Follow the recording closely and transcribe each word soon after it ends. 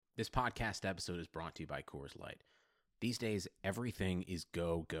This podcast episode is brought to you by Coors Light. These days, everything is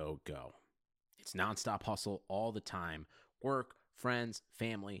go, go, go. It's nonstop hustle all the time. Work, friends,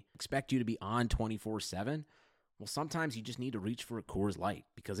 family expect you to be on 24/7. Well, sometimes you just need to reach for a Coors Light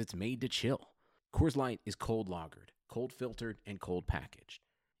because it's made to chill. Coors Light is cold lagered, cold filtered, and cold packaged.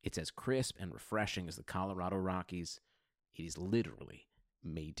 It's as crisp and refreshing as the Colorado Rockies. It is literally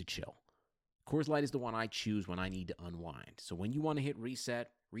made to chill. Coors Light is the one I choose when I need to unwind. So when you want to hit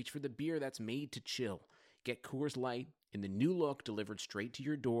reset, reach for the beer that's made to chill. Get Coors Light in the new look delivered straight to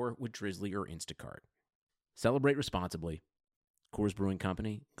your door with Drizzly or Instacart. Celebrate responsibly. Coors Brewing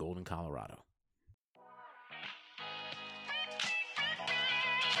Company, Golden, Colorado.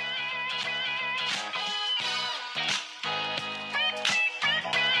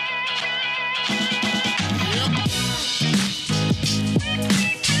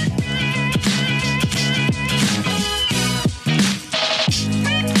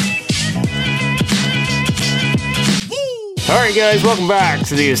 All right, guys, welcome back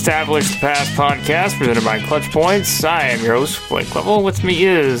to the Established Pass podcast presented by Clutch Points. I am your host, Blake Clevel. With me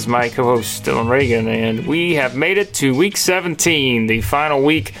is my co-host, Dylan Reagan, and we have made it to Week 17, the final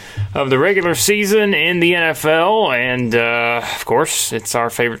week of the regular season in the NFL, and of course, it's our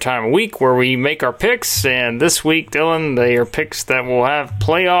favorite time of week where we make our picks, and this week, Dylan, they are picks that will have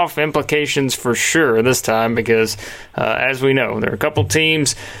playoff implications for sure this time because, as we know, there are a couple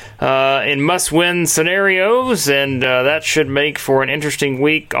teams in must-win scenarios, and that should make for an interesting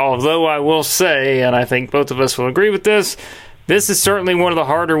week, although I will say, and I think both of us will agree with this is certainly one of the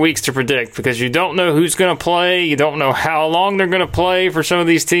harder weeks to predict because you don't know who's going to play, you don't know how long they're going to play for some of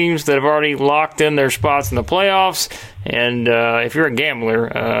these teams that have already locked in their spots in the playoffs, and if you're a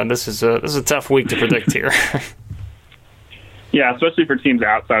gambler, this is a tough week to predict here. Yeah, especially for teams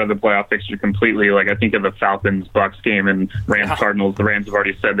outside of the playoff picture completely. Like, I think of the Falcons-Bucks game and Rams-Cardinals. The Rams have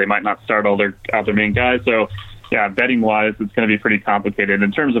already said they might not start all their main guys. So, yeah, betting-wise, it's going to be pretty complicated.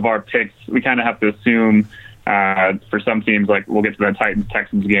 In terms of our picks, we kind of have to assume for some teams, like we'll get to the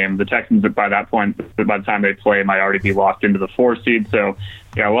Titans-Texans game. The Texans, by that point, by the time they play, might already be locked into the 4 seed. So,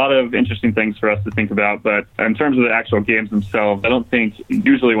 yeah, a lot of interesting things for us to think about. But in terms of the actual games themselves, I don't think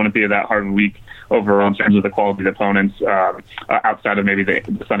usually wouldn't be that hard of a week overall in terms of the quality of the opponents outside of maybe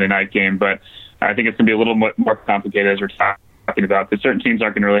the Sunday night game. But I think it's going to be a little more complicated as we're talking about because certain teams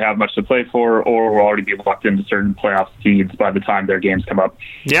aren't going to really have much to play for or will already be locked into certain playoff seeds by the time their games come up.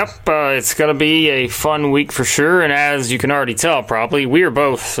 Yep, it's going to be a fun week for sure. And as you can already tell, probably, we are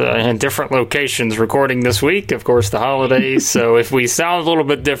both in different locations recording this week. Of course, the holidays. So if we sound a little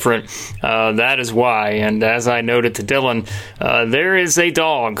bit different, that is why. And as I noted to Dylan, there is a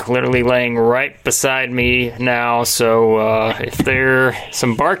dog literally laying right beside me now. So if there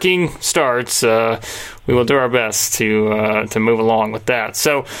some barking starts, we will do our best to move along with that.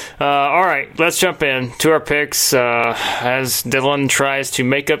 So, all right, let's jump in to our picks as Dylan tries to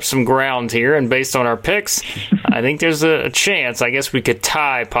make up some ground here. And based on our picks, I think there's a chance. I guess we could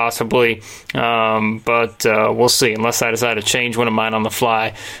tie possibly, but we'll see. Unless I decide to change one of mine on the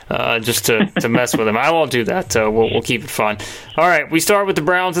fly just to mess with him. I won't do that. We'll keep it fun. All right, we start with the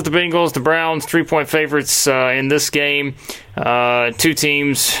Browns at the Bengals. The Browns 3-point favorites in this game. 2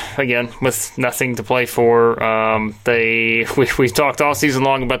 teams, again, with nothing to play for. We talked all season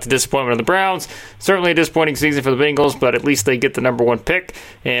long about the disappointment of the Browns. Certainly a disappointing season for the Bengals, but at least they get the number 1 pick,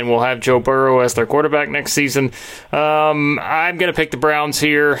 and we'll have Joe Burrow as their quarterback next season. I'm going to pick the Browns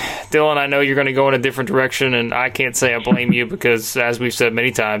here. Dylan, I know you're going to go in a different direction, and I can't say I blame you because, as we've said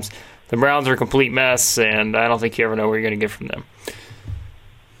many times, the Browns are a complete mess, and I don't think you ever know where you're going to get from them.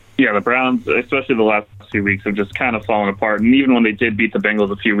 Yeah, the Browns, especially the last few weeks, have just kind of fallen apart. And even when they did beat the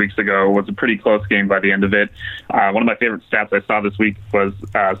Bengals a few weeks ago, it was a pretty close game by the end of it. One of my favorite stats I saw this week was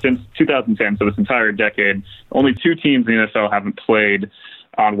since 2010, so this entire decade, only 2 teams in the NFL haven't played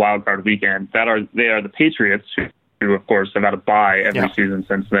on Wild Card Weekend. They are the Patriots, who, of course, have had a bye every season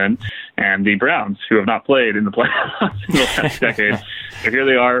since then, and the Browns, who have not played in the playoffs in the last decade. So here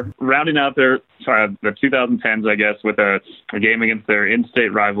they are, rounding out the 2010s, I guess, with a game against their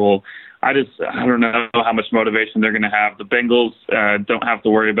in-state rival. I don't know how much motivation they're going to have. The Bengals don't have to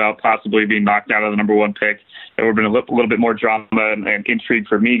worry about possibly being knocked out of the number 1 pick. It would have been a little bit more drama and intrigue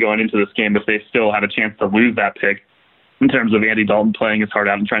for me going into this game if they still had a chance to lose that pick, in terms of Andy Dalton playing his heart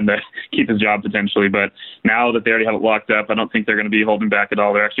out and trying to keep his job potentially. But now that they already have it locked up, I don't think they're going to be holding back at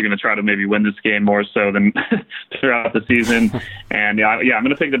all. They're actually going to try to maybe win this game more so than throughout the season. And yeah, I'm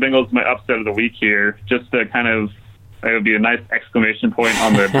going to take the Bengals my upset of the week here, just to kind of, it would be a nice exclamation point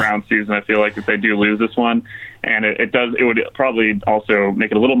on the Browns season, I feel like, if they do lose this one. And it would probably also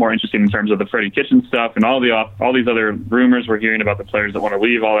make it a little more interesting in terms of the Freddie Kitchens stuff and all these other rumors we're hearing about the players that want to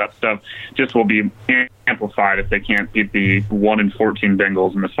leave. All that stuff just will be amplified if they can't beat the 1-14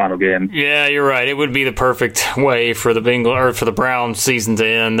 Bengals in this final game. Yeah, you're right. It would be the perfect way for the Browns season to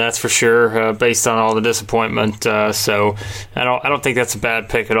end. That's for sure, based on all the disappointment. So I don't think that's a bad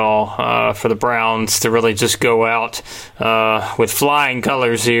pick at all for the Browns to really just go out with flying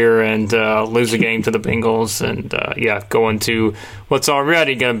colors here and lose a game to the Bengals and go into what's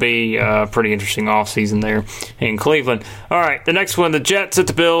already going to be a pretty interesting offseason there in Cleveland. All right, the next one, the Jets at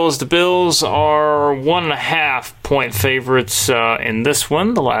the Bills. The Bills are 1.5-point favorites in this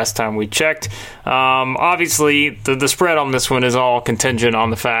one, the last time we checked. Obviously, the spread on this one is all contingent on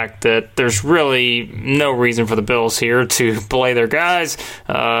the fact that there's really no reason for the Bills here to play their guys.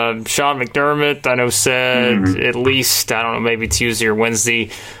 Sean McDermott, I know, said at least, I don't know, maybe Tuesday or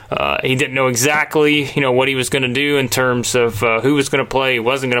Wednesday, he didn't know exactly, what he was going to do in terms of who was going to play, who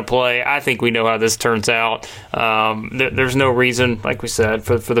wasn't going to play. I think we know how this turns out. There's no reason, like we said,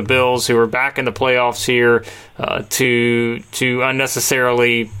 for the Bills, who are back in the playoffs here, to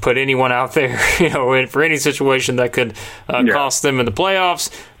unnecessarily put anyone out there, for any situation that could cost them in the playoffs.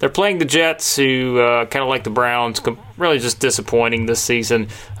 They're playing the Jets, who kind of like the Browns, really just disappointing this season.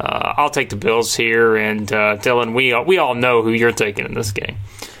 I'll take the Bills here, and Dylan, we all know who you're taking in this game.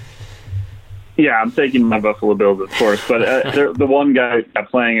 Yeah, I'm taking my Buffalo Bills, of course. But the one guy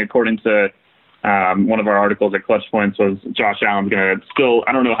playing, according to one of our articles at Clutch Points, was Josh Allen's going to still,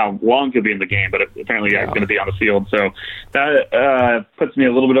 I don't know how long he'll be in the game, but apparently he's going to be on the field. So that puts me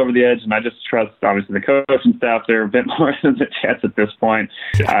a little bit over the edge, and I just trust, obviously, the coaching staff. They're a bit more than the Jets at this point.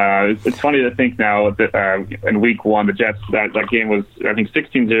 It's funny to think now that in week one, the Jets, that game was, I think,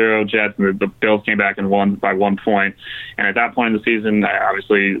 16-0 Jets, and the Bills came back and won by 1 point. And at that point in the season,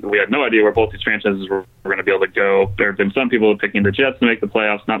 obviously, we had no idea where both these franchises were going to be able to go. There have been some people picking the Jets to make the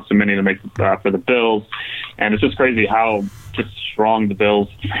playoffs, not so many to make for the Bills. And it's just crazy how just strong the Bills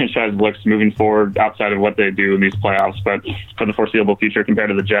franchise looks moving forward outside of what they do in these playoffs, but for the foreseeable future compared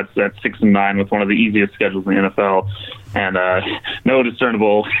to the Jets at 6-9 with one of the easiest schedules in the NFL and no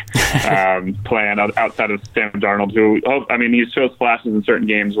discernible plan outside of Sam Darnold, who, he shows flashes in certain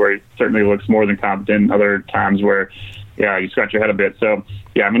games where he certainly looks more than competent, other times where you scratch your head a bit. So,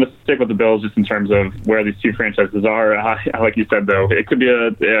 I'm going to stick with the Bills just in terms of where these two franchises are. Like you said, though, it could be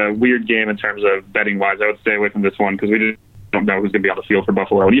a weird game in terms of betting-wise. I would stay away from this one because we don't know who's going to be on the field for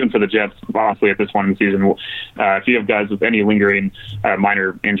Buffalo. And even for the Jets, honestly, at this point in the season, if you have guys with any lingering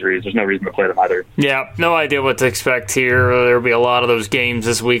minor injuries, there's no reason to play them either. Yeah, no idea what to expect here. There will be a lot of those games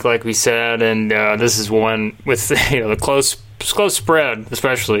this week, like we said, and this is one with the close spread,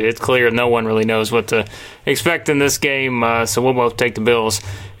 especially. It's clear no one really knows what to expect in this game, so we'll both take the Bills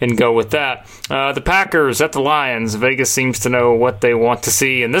and go with that. The Packers at the Lions. Vegas seems to know what they want to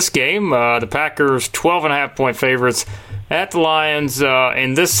see in this game. The Packers, 12.5-point favorites at the Lions.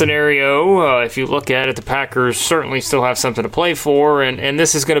 In this scenario, if you look at it, the Packers certainly still have something to play for, and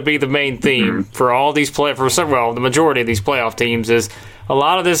this is going to be the main theme for all these the majority of these playoff teams is a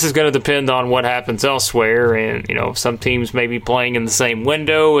lot of this is going to depend on what happens elsewhere, and some teams may be playing in the same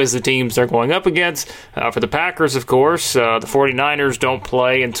window as the teams they're going up against. For the Packers, of course, the 49ers don't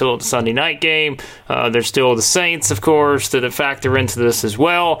play until the Sunday night game. There's still the Saints, of course, that factor into this as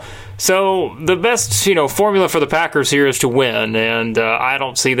well. So the best, formula for the Packers here is to win, and I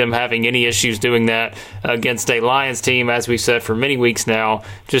don't see them having any issues doing that against a Lions team, as we've said for many weeks now,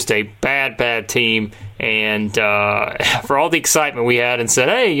 just a bad team. And for all the excitement we had and said,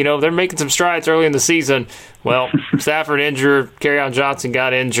 hey, they're making some strides early in the season. Well, Stafford injured, Kerryon Johnson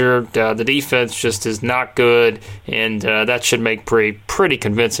got injured, the defense just is not good, and that should make pretty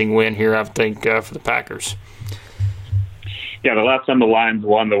convincing win here, I think, for the Packers. Yeah, the last time the Lions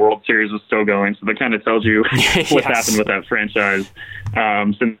won, the World Series was still going, so that kind of tells you what happened with that franchise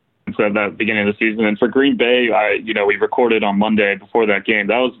since the beginning of the season. And for Green Bay, we recorded on Monday before that game.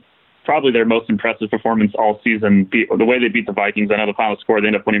 That was probably their most impressive performance all season. The way they beat the Vikings, I know the final score, they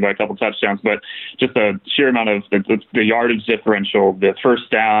ended up winning by a couple touchdowns, but just the sheer amount of the yardage differential, the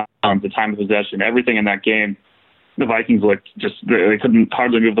first down, the time of possession, everything in that game, the Vikings looked they couldn't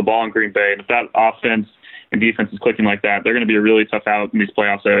hardly move the ball in Green Bay. And if that offense and defense is clicking like that, they're going to be a really tough out in these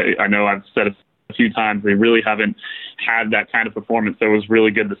playoffs. I know I've said it a few times, they really haven't had that kind of performance, so it was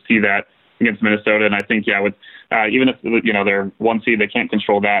really good to see that against Minnesota. And I think, with even if they're 1 seed, they can't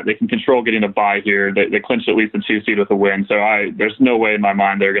control that. They can control getting a bye here. They clinch at least a 2 seed with a win. So there's no way in my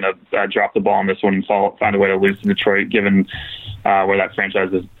mind they're going to drop the ball in this one and find a way to lose to Detroit, given where that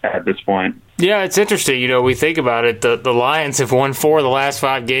franchise is at this point. Yeah, it's interesting. We think about it. The Lions have won 4 of the last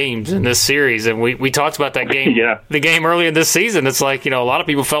 5 games in this series, and we talked about that game, the game earlier this season. It's like, a lot of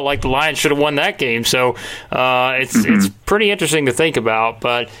people felt like the Lions should have won that game. So it's pretty interesting to think about.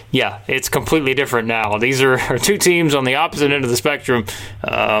 But, yeah, it's completely different now. These are 2 teams on the opposite end of the spectrum,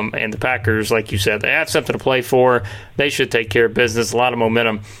 and the Packers, like you said, they have something to play for. They should take care of business. A lot of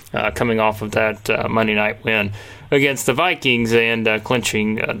momentum coming off of that Monday night win against the Vikings and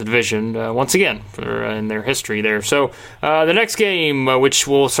clinching the division once again in their history there. So the next game, which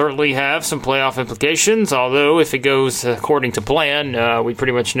will certainly have some playoff implications, although if it goes according to plan, we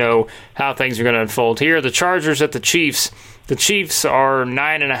pretty much know how things are going to unfold here. The Chargers at the Chiefs. The Chiefs are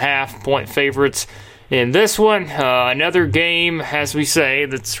 9.5-point favorites in this one. Another game, as we say,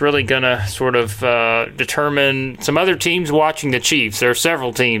 that's really going to sort of determine some other teams watching the Chiefs. There are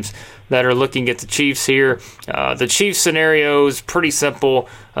several teams that are looking at the Chiefs here. The Chiefs scenario is pretty simple.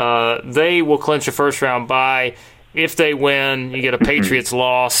 They will clinch a first-round bye. If they win, you get a Patriots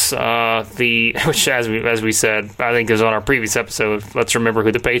loss, which, as we said, I think is on our previous episode. Let's remember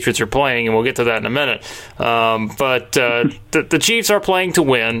who the Patriots are playing, and we'll get to that in a minute. But the Chiefs are playing to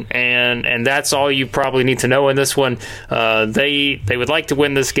win, and that's all you probably need to know in this one. They would like to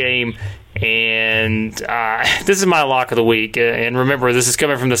win this game. And this is my lock of the week. And remember, this is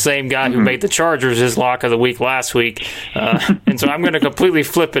coming from the same guy who made the Chargers his lock of the week last week. And so I'm going to completely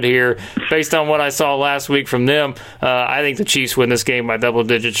flip it here. Based on what I saw last week from them, I think the Chiefs win this game by double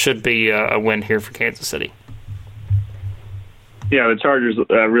digits. Should be a win here for Kansas City. Yeah, the Chargers,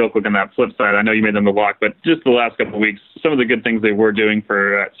 real quick on that flip side, I know you made them the lock, but just the last couple of weeks, some of the good things they were doing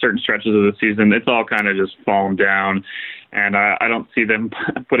for certain stretches of the season, it's all kind of just fallen down. And I don't see them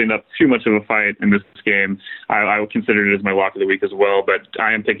putting up too much of a fight in this game. I would consider it as my lock of the week as well, but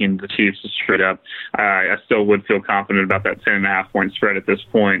I am picking the Chiefs straight up. I still would feel confident about that 10.5-point spread at this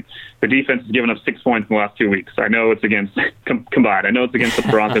point. The defense has given up 6 points in the last 2 weeks. I know it's against combined. I know it's against the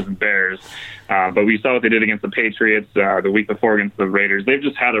Broncos and Bears, but we saw what they did against the Patriots the week before against the Raiders. They've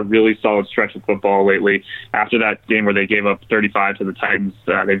just had a really solid stretch of football lately. After that game where they gave up 35 to the Titans,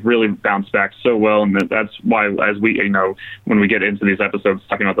 they've really bounced back so well, and that's why, as we when we get into these episodes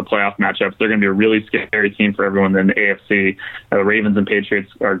talking about the playoff matchups, they're going to be a really scary team for everyone in the AFC. The Ravens and Patriots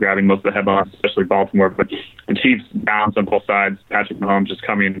are grabbing most of the headlines, especially Baltimore, but the Chiefs balance on both sides. Patrick Mahomes just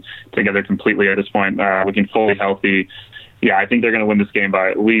coming together completely at this point, looking fully healthy. Yeah, I think they're going to win this game by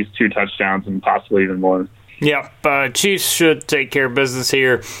at least 2 touchdowns and possibly even more. Yeah, Chiefs should take care of business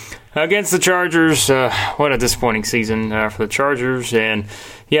here against the Chargers. What a disappointing season for the Chargers. And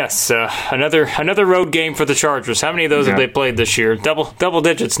yes, another road game for the Chargers. How many of those have they played this year? Double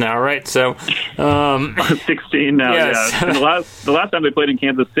digits now, right? So 16 now. Yes. Yeah. And the last time they played in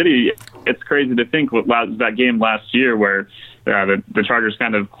Kansas City, it's crazy to think what that game last year where the Chargers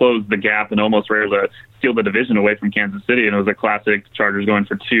kind of closed the gap and almost were able to steal the division away from Kansas City, and it was a classic Chargers going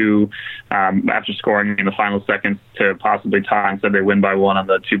for 2 after scoring in the final seconds to possibly tie, and said they win by 1 on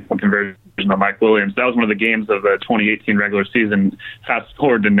the 2-point conversion by Mike Williams. That was one of the games of the 2018 regular season. Fast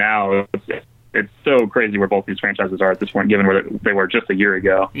forward to now, it's so crazy where both these franchises are at this point, given where they were just a year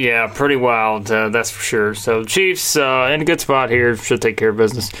ago. Yeah, pretty wild, that's for sure. So Chiefs in a good spot here, should take care of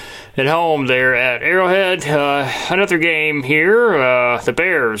business at home there at Arrowhead. Another game here, the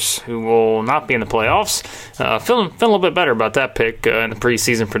Bears, who will not be in the playoffs. Feeling a little bit better about that pick in the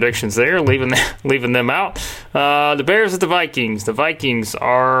preseason predictions there, leaving them out. The Bears at the Vikings. The Vikings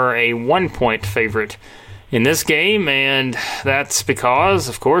are a 1-point favorite in this game, and that's because,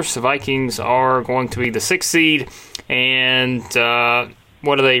 of course, the Vikings are going to be the 6th seed, and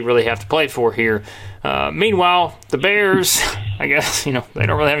what do they really have to play for here? Meanwhile, the Bears, I guess, they don't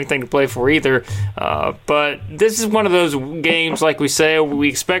really have anything to play for either, but this is one of those games, like we say, we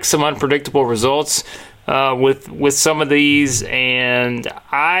expect some unpredictable results with some of these, and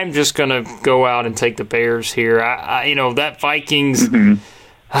I'm just going to go out and take the Bears here. That Vikings...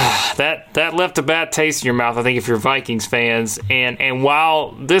 That left a bad taste in your mouth, I think, if you're Vikings fans. And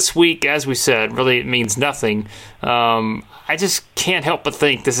while this week, as we said, really it means nothing, I just can't help but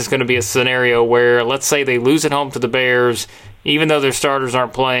think this is going to be a scenario where, let's say they lose at home to the Bears, even though their starters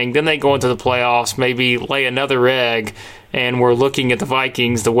aren't playing, then they go into the playoffs, maybe lay another egg, and we're looking at the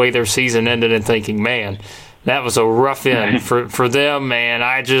Vikings the way their season ended and thinking, man, that was a rough end for them, and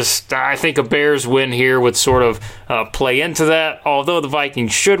I think a Bears win here would sort of play into that. Although the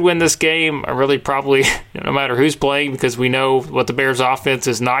Vikings should win this game, I really probably, no matter who's playing, because we know what the Bears offense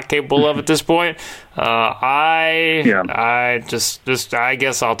is not capable of at this point. I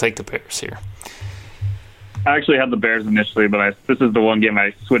guess I'll take the Bears here. I actually had the Bears initially, but this is the one game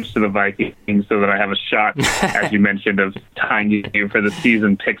I switched to the Vikings so that I have a shot, as you mentioned, of tying you for the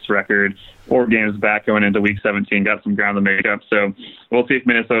season picks record. 4 games back going into Week 17, got some ground to make up. So we'll see if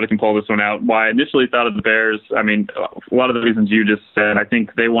Minnesota can pull this one out. Why I initially thought of the Bears, I mean, a lot of the reasons you just said, I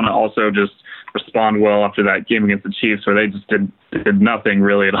think they want to also just respond well after that game against the Chiefs where they just did nothing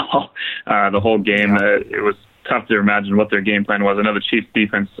really at all the whole game. It was tough to imagine what their game plan was. I know the Chiefs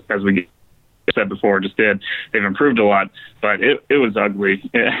defense, as we said before, they've improved a lot, but it was ugly.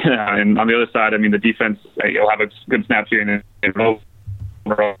 And on the other side, I mean, the defense, you'll have a good snap here, and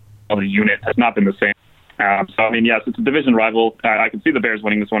overall the unit has not been the same. So, I mean, yes, it's a division rival. I can see the Bears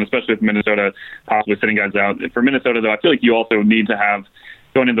winning this one, especially with Minnesota possibly sitting guys out. For Minnesota, though, I feel like you also need to have,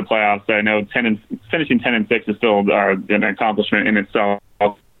 going into the playoffs, I know finishing 10-6 is still an accomplishment in itself,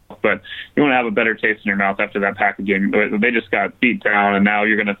 but you want to have a better taste in your mouth after that Packer game. They just got beat down, and now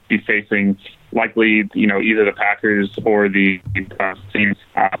you're going to be facing likely, either the Packers or the teams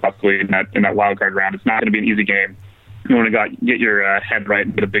possibly in that wild card round. It's not going to be an easy game. You want to get your head right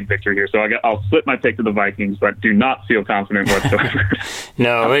and get a big victory here. So I'll split my pick to the Vikings, but do not feel confident whatsoever.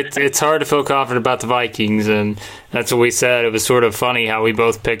 No, it's hard to feel confident about the Vikings, and that's what we said. It was sort of funny how we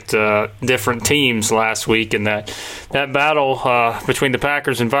both picked different teams last week in that battle between the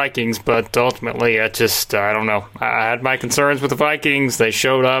Packers and Vikings, but ultimately I don't know. I had my concerns with the Vikings. They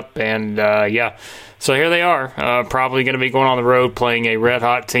showed up, and so here they are, probably going to be going on the road playing a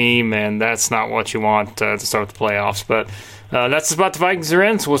red-hot team, and that's not what you want to start the playoffs. But that's the spot the Vikings are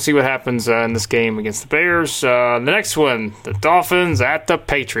in, so we'll see what happens in this game against the Bears. The next one, the Dolphins at the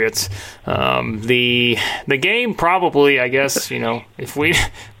Patriots. The game probably, I guess, if we'd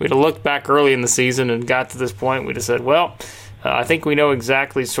have looked back early in the season and got to this point, we'd have said, well, I think we know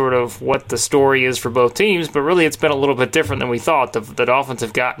exactly sort of what the story is for both teams, but really it's been a little bit different than we thought. The Dolphins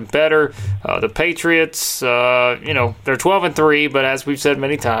have gotten better. The Patriots, they're 12-3, but as we've said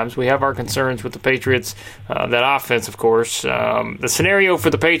many times, we have our concerns with the Patriots. That offense, of course. The scenario for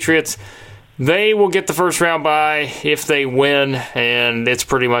the Patriots, they will get the first round bye if they win, and it's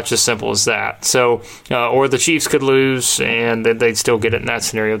pretty much as simple as that. So, or the Chiefs could lose, and they'd still get it in that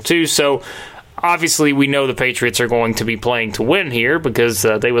scenario too. So, obviously, we know the Patriots are going to be playing to win here because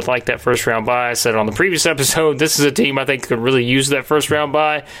they would like that first-round bye. I said on the previous episode, this is a team I think could really use that first-round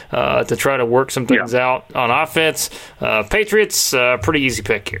bye to try to work some things out on offense. Patriots, pretty easy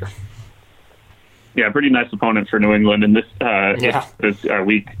pick here. Yeah, pretty nice opponent for New England in this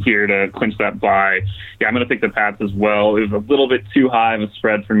week here to clinch that bye. Yeah, I'm going to pick the Pats as well. It was a little bit too high of a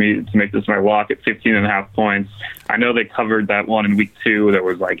spread for me to make this my lock at 15.5 points. I know they covered that one in week 2 that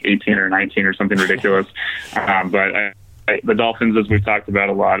was like 18 or 19 or something ridiculous. But the Dolphins, as we've talked about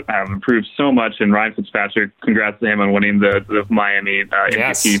a lot, have improved so much. And Ryan Fitzpatrick, congrats to him on winning the Miami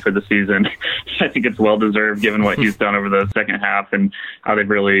MVP for the season. I think it's well-deserved given what he's done over the second half and how they've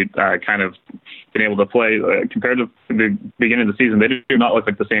really kind of been able to play. Compared to the beginning of the season, they do not look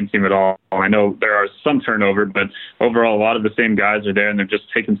like the same team at all. I know there are some turnover, but overall, a lot of the same guys are there, and they're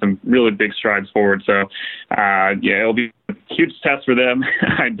just taking some really big strides forward. So, it'll be a huge test for them.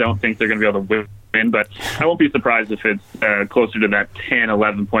 I don't think they're going to be able to win, but I won't be surprised if it's closer to that 10,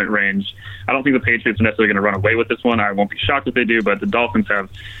 11-point range. I don't think the Patriots are necessarily going to run away with this one. I won't be shocked if they do, but the Dolphins they're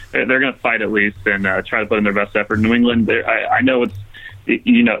going to fight at least and try to put in their best effort. New England, I know it's,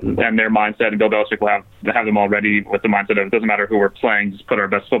 and their mindset, and Bill Belichick will have them already with the mindset of it doesn't matter who we're playing, just put our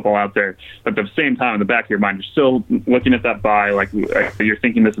best football out there. But at the same time, in the back of your mind, you're still looking at that bye, like you're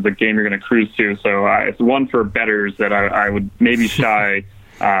thinking this is a game you're going to cruise to. So it's one for bettors that I would maybe shy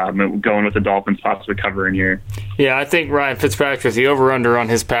going with the Dolphins possibly covering here. Yeah, I think Ryan Fitzpatrick, the over/under on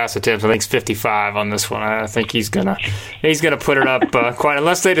his pass attempts, I think is 55 on this one. I think he's gonna put it up quite,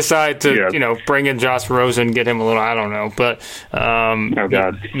 unless they decide to bring in Josh Rosen, get him a little, I don't know, but oh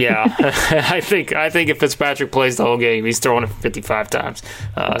god, yeah, I think if Fitzpatrick plays the whole game, he's throwing it 55 times.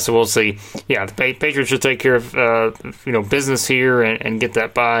 So we'll see. Yeah, the Patriots should take care of business here and get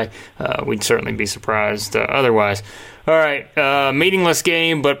that bye. We'd certainly be surprised otherwise. All right, meaningless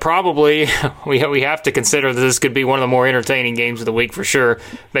game, but probably we have to consider that this could be one of the more entertaining games of the week for sure,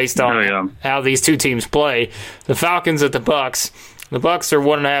 based on how these two teams play. The Falcons at the Bucs. The Bucs are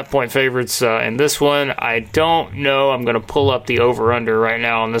 1.5-point favorites in this one. I don't know. I'm going to pull up the over/under right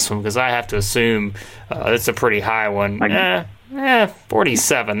now on this one because I have to assume it's a pretty high one.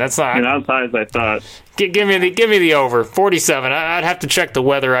 47. That's not as high as I thought. Give me the over 47. I'd have to check the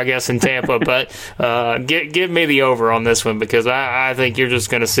weather, I guess, in Tampa, but give me the over on this one because I think you're just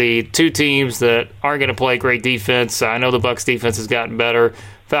going to see two teams that aren't going to play great defense. I know the Bucs defense has gotten better.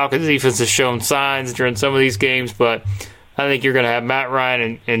 Falcons defense has shown signs during some of these games, but I think you're going to have Matt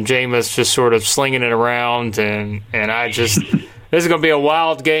Ryan and Jameis just sort of slinging it around, and I just this is going to be a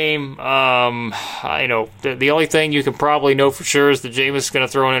wild game. The only thing you can probably know for sure is that Jameis is going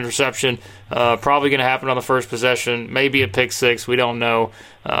to throw an interception. Probably going to happen on the first possession, maybe a pick six. We don't know.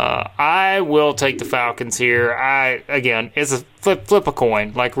 I will take the Falcons here. It's a flip a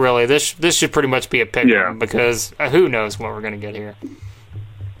coin. Like, really, this should pretty much be a pick 'em because who knows what we're going to get here.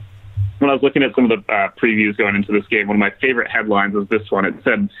 When I was looking at some of the previews going into this game, one of my favorite headlines was this one. It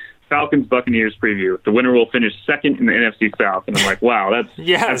said, Falcons Buccaneers preview. The winner will finish second in the NFC South. And I'm like, wow,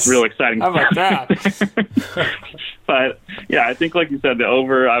 that's real exciting. How about that? But yeah, I think like you said, the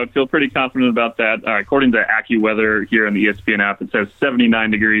over, I would feel pretty confident about that. According to AccuWeather here on the ESPN app, it says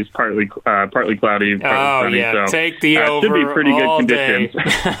 79 degrees, partly cloudy, partly sunny. Yeah, so, take the over should be pretty all good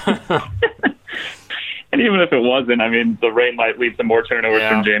conditions. And even if it wasn't, I mean, the rain might lead to more turnovers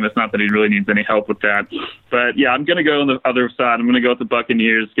from Jameis. Not that he really needs any help with that. But, yeah, I'm going to go on the other side. I'm going to go with the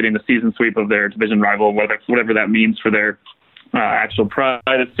Buccaneers getting the season sweep of their division rival, whatever that means for their actual pride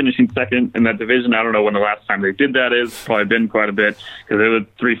of finishing second in that division. I don't know when the last time they did that is. Probably been quite a bit because there were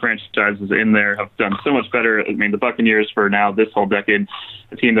three franchises in there have done so much better. I mean, the Buccaneers for now this whole decade,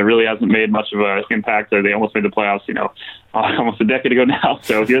 a team that really hasn't made much of an impact. They almost made the playoffs, almost a decade ago now.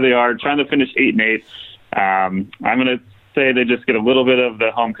 So here they are trying to finish 8-8. I'm going to say they just get a little bit of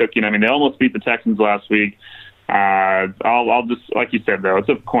the home cooking. I mean, they almost beat the Texans last week. I'll just, like you said, though, it's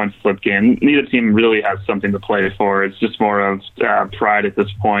a coin flip game. Neither team really has something to play for. It's just more of pride at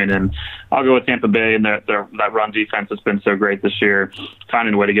this point. And I'll go with Tampa Bay and that run defense has been so great this year,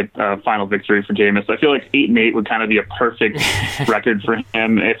 finding a way to get a final victory for Jameis. I feel like 8-8 would kind of be a perfect record for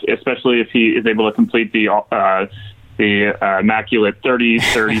him, especially if he is able to complete the immaculate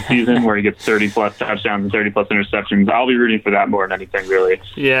 30-30 season where he gets 30-plus touchdowns and 30-plus interceptions. I'll be rooting for that more than anything, really.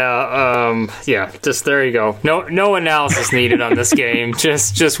 Just there you go. No analysis needed on this game.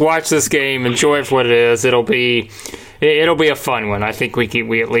 Just watch this game, enjoy it for what it is. It'll be a fun one. I think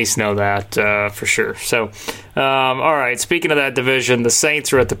we at least know that for sure. So, all right, speaking of that division, the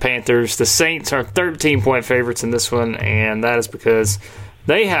Saints are at the Panthers. The Saints are 13-point favorites in this one, and that is because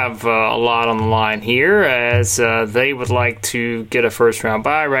they have a lot on the line here as they would like to get a first-round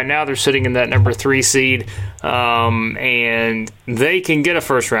bye. Right now they're sitting in that number 3 seed, and they can get a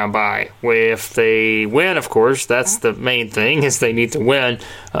first-round bye. If they win, of course, that's the main thing, is they need to win,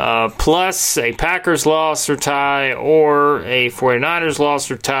 plus a Packers loss or tie or a 49ers loss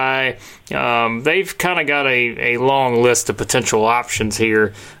or tie. They've kind of got a long list of potential options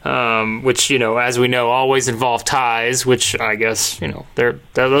here, which, as we know, always involve ties, which I guess,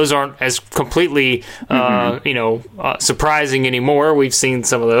 those aren't as completely, surprising anymore. We've seen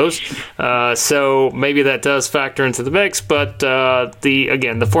some of those. So maybe that does factor into the mix, but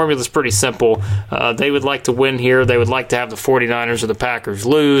the formula is pretty simple. They would like to win here. They would like to have the 49ers or the Packers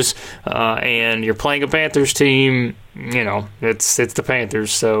lose, and you're playing a Panthers team. It's the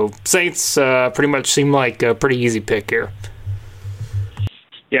Panthers. So Saints pretty much seem like a pretty easy pick here.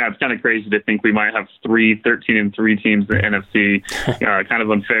 Yeah, it's kind of crazy to think we might have 13-3 teams in the NFC. Kind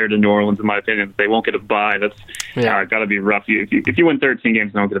of unfair to New Orleans, in my opinion. They won't get a bye. That's got to be rough. If you win 13 games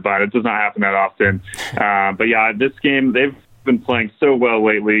and don't get a bye, that does not happen that often. But yeah, this game, they've been playing so well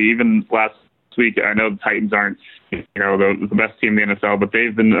lately. Even last week, I know the Titans aren't the best team in the NFL, but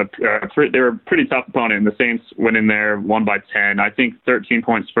they've been they were a pretty tough opponent, and the Saints went in there, won by 10. I think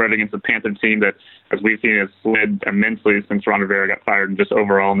 13-point spread against a Panther team that, as we've seen, has slid immensely since Ron Rivera got fired and just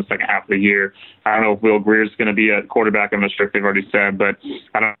overall in the second half of the year. I don't know if Will Greer's going to be a quarterback. I'm not sure if they've already said, but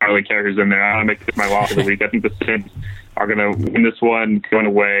I don't really care who's in there. I don't make this my lock of the week. I think the Saints are going to win this one going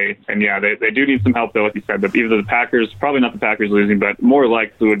away. And, yeah, they do need some help, though, like you said. But either the Packers, probably not the Packers losing, but more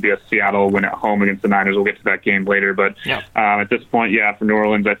likely would be a Seattle win at home against the Niners. We'll get to that game later. But at this point, for New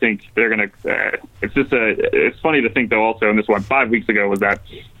Orleans, I think they're going to it's funny to think, though, also in this one, 5 weeks ago was that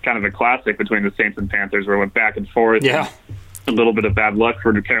kind of a classic between the Saints and Panthers where it went back and forth. Yeah. A little bit of bad luck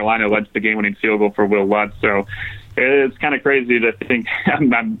for Carolina led to the game-winning field goal for Will Lutz. So it's kind of crazy to think I'm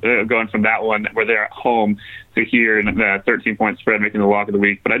going from that one where they're at home to here and the 13-point spread making the lock of the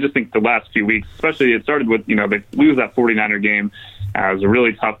week. But I just think the last few weeks, especially it started with, they lose that 49er game. It was a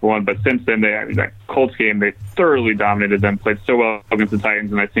really tough one, but since then, that Colts game, they thoroughly dominated them, played so well against the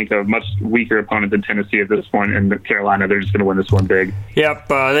Titans, and I think a much weaker opponent than Tennessee at this point, and Carolina, they're just going to win this one big. Yep,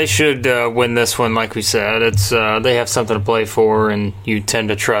 they should win this one, like we said. It's they have something to play for, and you tend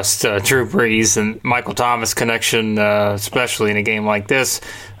to trust Drew Brees and Michael Thomas connection, especially in a game like this,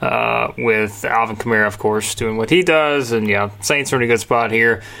 with Alvin Kamara, of course, doing what he does, and Saints are in a good spot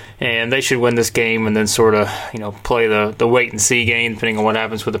here. and they should win this game and then sort of, play the wait-and-see game depending on what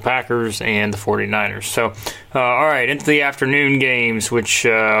happens with the Packers and the 49ers. So, all right, into the afternoon games, which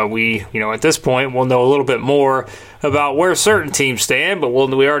we, at this point, we'll know a little bit more about where certain teams stand, but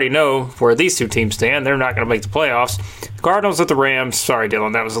we already know where these two teams stand. They're not going to make the playoffs. The Cardinals at the Rams. Sorry,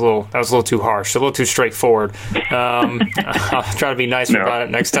 Dylan, that was a little too harsh, a little too straightforward. I'll try to be nicer about it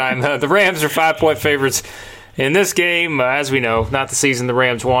next time. The Rams are 5-point favorites in this game. As we know, not the season the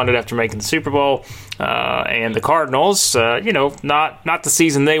Rams wanted after making the Super Bowl. And the Cardinals, not the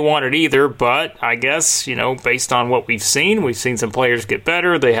season they wanted either, but I guess, based on what we've seen some players get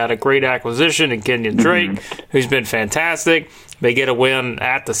better. They had a great acquisition in Kenyon Drake, who's been fantastic. They get a win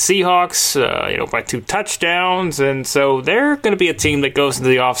at the Seahawks, by 2 touchdowns, and so they're going to be a team that goes into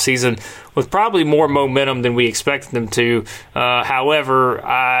the offseason with probably more momentum than we expected them to. However,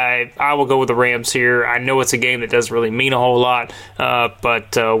 I will go with the Rams here. I know it's a game that doesn't really mean a whole lot,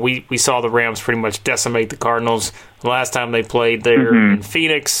 but we saw the Rams pretty much decimate the Cardinals the last time they played there in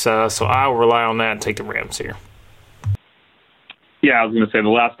Phoenix, so I will rely on that and take the Rams here. Yeah, I was going to say the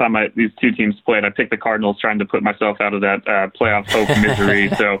last time these two teams played, I picked the Cardinals trying to put myself out of that playoff hope misery.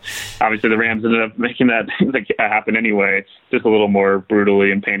 So obviously the Rams ended up making that happen anyway, just a little more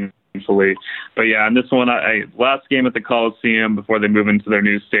brutally and painfully. But yeah, in this one, last game at the Coliseum before they move into their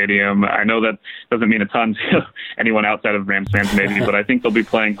new stadium. I know that doesn't mean a ton to anyone outside of Rams fans maybe, but I think they'll be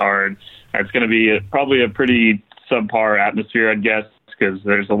playing hard. It's going to be probably a pretty subpar atmosphere, I'd guess, because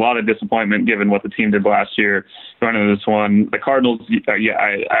there's a lot of disappointment given what the team did last year going into this one. The Cardinals,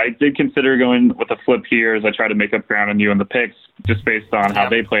 I did consider going with a flip here as I try to make up ground on you in the picks, just based on how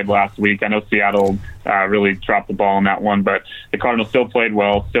they played last week. I know Seattle really dropped the ball in that one, but the Cardinals still played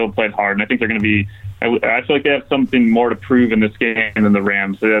well, still played hard, and I think they're going to be I feel like they have something more to prove in this game than the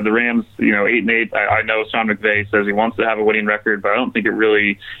Rams. The Rams, 8-8. I know Sean McVay says he wants to have a winning record, but I don't think it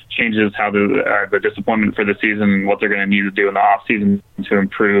really changes how the disappointment for the season and what they're going to need to do in the offseason to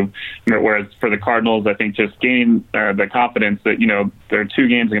improve. Whereas for the Cardinals, I think just gain the confidence that, there are 2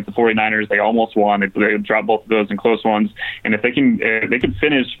 games against the 49ers. They almost won. They dropped both of those in close ones. And if they can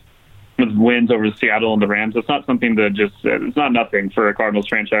finish with wins over Seattle and the Rams, it's not something to it's not nothing for a Cardinals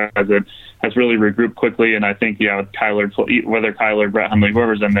franchise that has really regrouped quickly. And I think, with Kyler, Brett Hundley,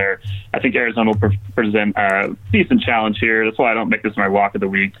 whoever's in there, I think Arizona will present a decent challenge here. That's why I don't make this my walk of the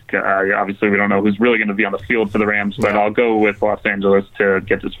week. Obviously, we don't know who's really going to be on the field for the Rams, but I'll go with Los Angeles to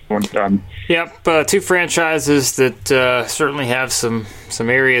get this one done. Yep, 2 franchises that certainly have some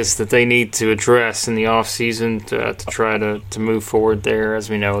areas that they need to address in the offseason to try to move forward there. As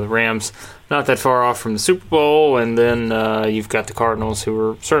we know, the Rams not that far off from the Super Bowl, and then you've got the Cardinals, who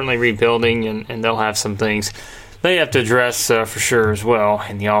are certainly rebuilding, and they'll have some things they have to address for sure as well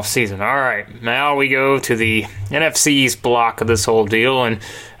in the offseason. All right, now we go to the NFC's block of this whole deal, and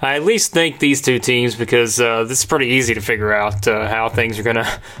I at least think these 2 teams, because this is pretty easy to figure out how things are going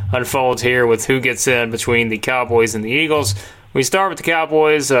to unfold here with who gets in between the Cowboys and the Eagles. We start with the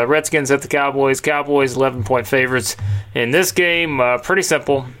Cowboys. Redskins at the Cowboys. Cowboys 11-point favorites in this game. Pretty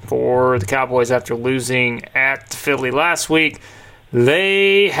simple for the Cowboys after losing at Philly last week.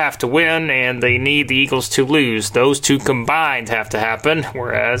 They have to win, and they need the Eagles to lose. Those 2 combined have to happen,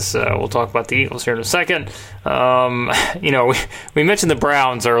 whereas we'll talk about the Eagles here in a second. We mentioned the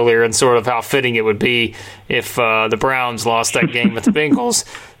Browns earlier and sort of how fitting it would be if the Browns lost that game with the Bengals.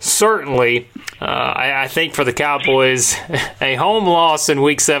 Certainly, I think for the Cowboys, a home loss in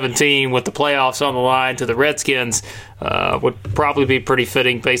Week 17 with the playoffs on the line to the Redskins would probably be pretty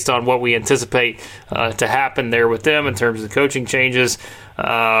fitting based on what we anticipate to happen there with them in terms of the coaching changes.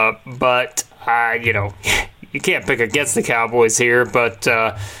 But you can't pick against the Cowboys here, but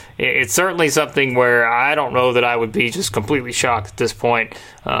it's certainly something where I don't know that I would be just completely shocked at this point.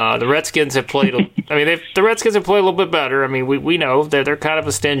 The Redskins have played. The Redskins have played a little bit better. I mean, we know that they're kind of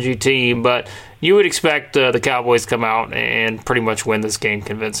a stingy team, but you would expect the Cowboys to come out and pretty much win this game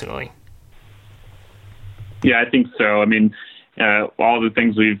convincingly. Yeah, I think so. I mean, all the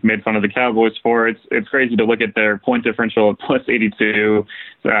things we've made fun of the Cowboys for, it's crazy to look at their point differential at plus 82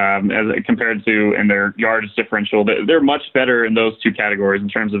 as compared to in their yardage differential. They're much better in those 2 categories in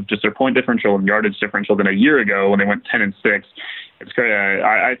terms of just their point differential and yardage differential than a year ago when they went 10-6. It's great.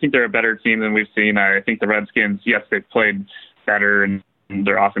 I think they're a better team than we've seen. I think the Redskins, yes, they've played better and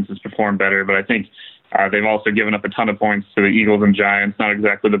their offenses performed better, but I think they've also given up a ton of points to the Eagles and Giants, not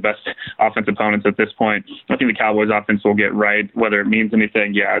exactly the best offensive opponents at this point. I think the Cowboys offense will get right. Whether it means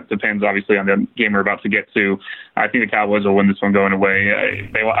anything, it depends obviously on the game we're about to get to. I think the Cowboys will win this one going away.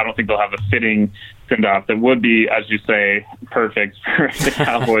 I don't think they'll have a fitting send-off that would be, as you say, perfect for the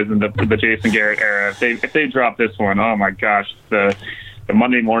Cowboys in the Jason Garrett era. If they drop this one, oh my gosh, the the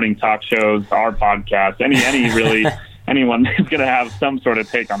Monday morning talk shows, our podcast, anyone is going to have some sort of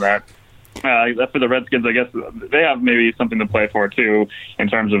take on that. For the Redskins, I guess they have maybe something to play for, too, in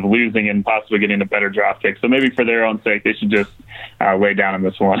terms of losing and possibly getting a better draft pick. So maybe for their own sake, they should just lay down in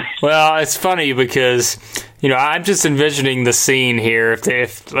this one. Well, it's funny because, I'm just envisioning the scene here.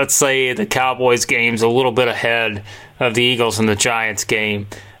 If let's say, the Cowboys game's a little bit ahead of the Eagles and the Giants game,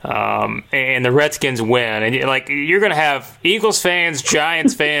 and the Redskins win, and you're going to have Eagles fans,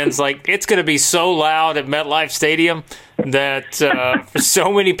 Giants fans, it's going to be so loud at MetLife Stadium that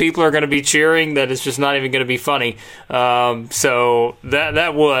so many people are going to be cheering that it's just not even going to be funny. So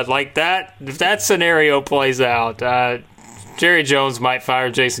that would, if that scenario plays out, Jerry Jones might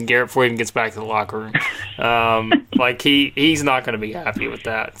fire Jason Garrett before he even gets back to the locker room. He's not going to be happy with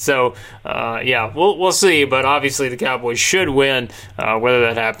that. So, we'll see. But obviously the Cowboys should win. Whether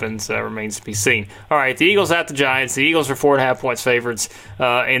that happens remains to be seen. All right, the Eagles at the Giants. The Eagles are 4.5 points favorites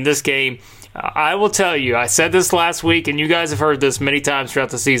in this game. I will tell you, I said this last week, and you guys have heard this many times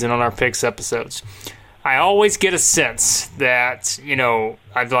throughout the season on our picks episodes. I always get a sense that,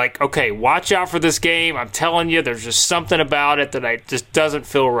 I'm okay, watch out for this game. I'm telling you, there's just something about it that just doesn't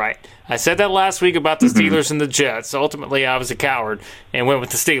feel right. I said that last week about the Steelers and the Jets. Ultimately, I was a coward and went with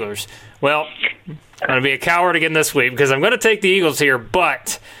the Steelers. Well, I'm going to be a coward again this week because I'm going to take the Eagles here,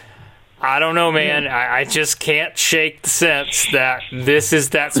 but I don't know, man. I just can't shake the sense that this is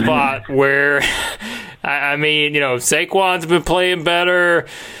that spot where, Saquon's been playing better.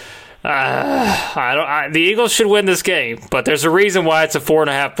 The Eagles should win this game, but there's a reason why it's a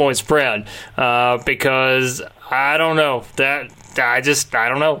 4.5 point spread. Because I don't know I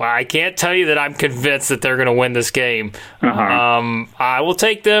don't know. I can't tell you that I'm convinced that they're going to win this game. I will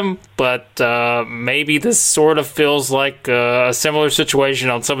take them, but maybe this sort of feels like a similar situation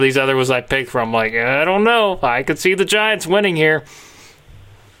on some of these other ones I picked from. I don't know. I could see the Giants winning here.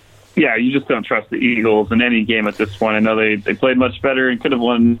 Yeah, you just don't trust the Eagles in any game at this point. I know they played much better and could have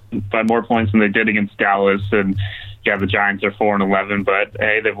won by more points than they did against Dallas. And yeah, the Giants are 4-11, but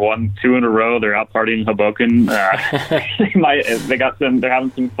hey, they've won 2 in a row. They're out partying Hoboken. They're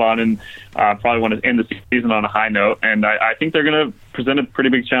having some fun and probably want to end the season on a high note. And I think they're going to present a pretty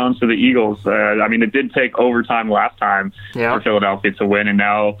big challenge to the Eagles. It did take overtime last time for Philadelphia to win, and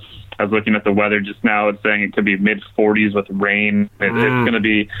now I was looking at the weather just now. It's saying it could be mid-40s with rain. It's going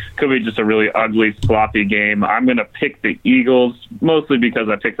to could be just a really ugly, sloppy game. I'm going to pick the Eagles, mostly because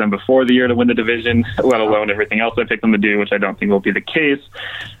I picked them before the year to win the division, let alone everything else I picked them to do, which I don't think will be the case.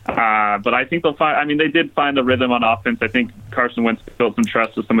 But I think they'll find, they did find a rhythm on offense. I think Carson Wentz built some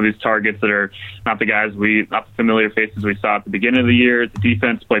trust with some of these targets that are not the familiar faces we saw at the beginning of the year. The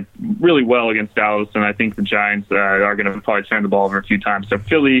defense played really well against Dallas, and I think the Giants are going to probably turn the ball over a few times. So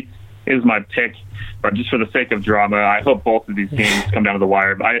Philly is my pick, but just for the sake of drama, I hope both of these games come down to the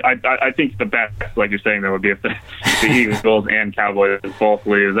wire. I think the best, like you're saying, that would be if the Eagles and Cowboys both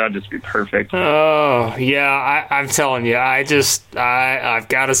lose. That'd just be perfect. Oh yeah, I'm telling you, I've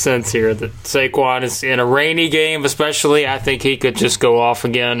got a sense here that Saquon is in a rainy game, especially. I think he could just go off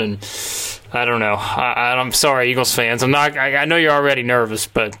again, and I don't know. I'm sorry, Eagles fans. I know you're already nervous,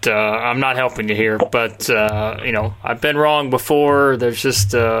 but I'm not helping you here. But I've been wrong before. There's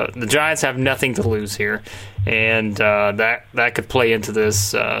just the Giants have nothing to lose here, and that could play into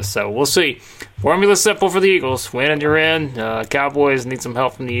this. So we'll see. Formula's simple for the Eagles. Win and you're in. Cowboys need some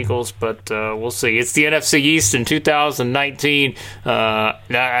help from the Eagles, but we'll see. It's the NFC East in 2019.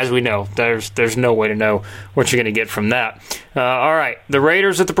 As we know, there's no way to know what you're going to get from that. All right, the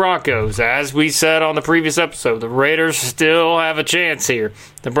Raiders at the Broncos. As we said on the previous episode, the Raiders still have a chance here.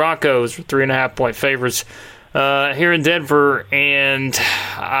 The Broncos are 3.5 point favorites here in Denver, and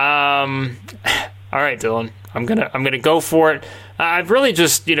all right, Dylan, I'm gonna go for it. I've really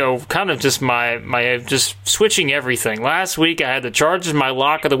just, kind of just my just switching everything. Last week I had the Chargers my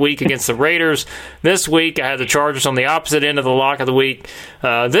lock of the week against the Raiders. This week I had the Chargers on the opposite end of the lock of the week.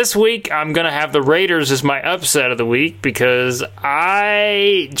 This week I'm going to have the Raiders as my upset of the week because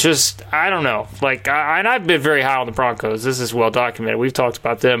I don't know. And I've been very high on the Broncos. This is well documented. We've talked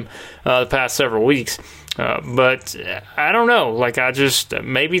about them the past several weeks. But I don't know.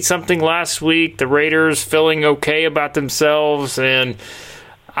 Maybe something last week, the Raiders feeling okay about themselves, and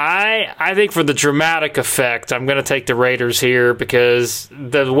I think for the dramatic effect, I'm going to take the Raiders here because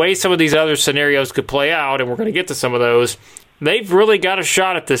the way some of these other scenarios could play out, and we're going to get to some of those, they've really got a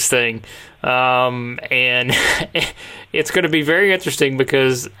shot at this thing. And it's going to be very interesting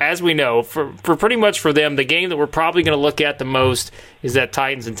because, as we know, for pretty much for them, the game that we're probably going to look at the most is that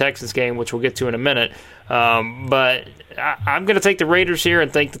Titans and Texans game, which we'll get to in a minute. But I'm going to take the Raiders here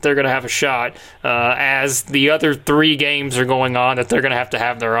and think that they're going to have a shot, as the other 3 games are going on that they're going to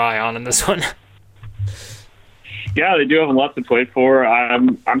have their eye on in this one. Yeah, they do have a lot to play for.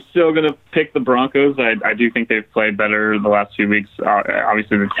 I'm still going to pick the Broncos. I do think they've played better the last few weeks.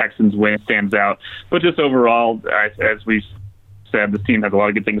 Obviously, the Texans win stands out. But just overall, as we said, this team has a lot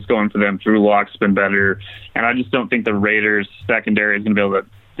of good things going for them. Drew Lock's been better. And I just don't think the Raiders' secondary is going to be able to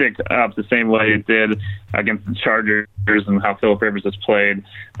stick up the same way it did against the Chargers and how Philip Rivers has played.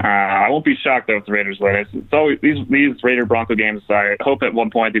 I won't be shocked, though, if the Raiders win. It's always these Raider-Bronco games, I hope at one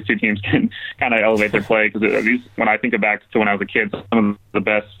point these two teams can kind of elevate their play, because when I think back to when I was a kid, some of the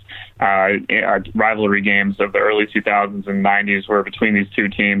best rivalry games of the early 2000s and 90s were between these two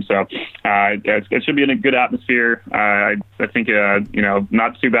teams. So it should be in a good atmosphere. I think,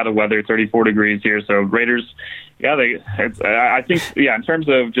 not too bad of weather, 34 degrees here. So Raiders, I think, in terms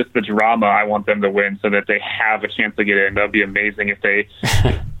of just the drama, I want them to win so that they have a chance to get in. That would be amazing if they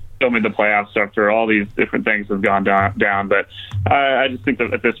still made the playoffs after all these different things have gone down. But I just think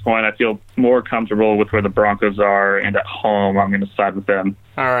that at this point, I feel more comfortable with where the Broncos are, and at home, I'm going to side with them.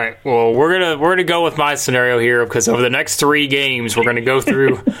 All right. Well, we're gonna go with my scenario here, because over the next 3 games, we're going to go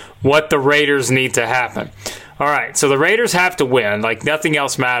through what the Raiders need to happen. All right, so the Raiders have to win. Like, nothing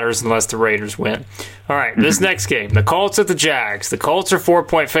else matters unless the Raiders win. All right, this next game, the Colts at the Jags. The Colts are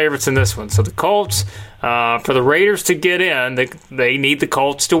 4-point favorites in this one. So the Colts, for the Raiders to get in, they need the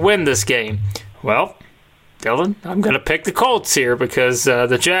Colts to win this game. Well, Dylan, I'm going to pick the Colts here, because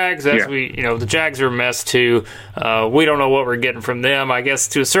the Jags, the Jags are a mess too. We don't know what we're getting from them. I guess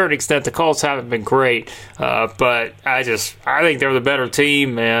to a certain extent, the Colts haven't been great, but I think they're the better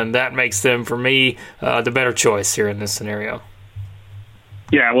team, and that makes them, for me, the better choice here in this scenario.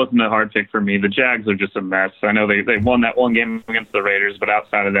 Yeah, it wasn't a hard pick for me. The Jags are just a mess. I know they won that one game against the Raiders, but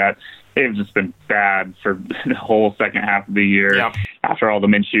outside of that, they've just been bad for the whole second half of the year. Yep. After all the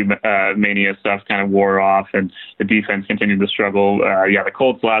Minshew mania stuff kind of wore off and the defense continued to struggle. The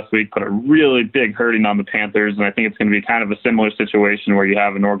Colts last week put a really big hurting on the Panthers, and I think it's going to be kind of a similar situation where you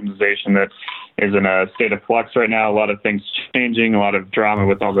have an organization that is in a state of flux right now. A lot of things changing, a lot of drama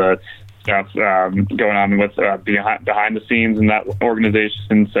with all the stuff going on with behind the scenes in that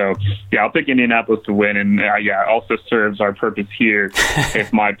organization. So, I'll pick Indianapolis to win, and also serves our purpose here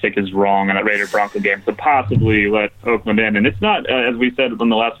if my pick is wrong on that Raider-Bronco game to possibly let Oakland in. And it's not, as we said on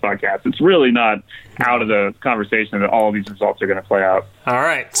the last podcast, it's really not out of the conversation that all of these results are going to play out. All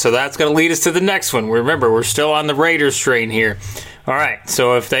right, so that's going to lead us to the next one. Remember, we're still on the Raiders train here. All right,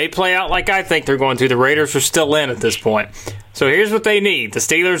 so if they play out like I think they're going to, the Raiders are still in at this point. So here's what they need. The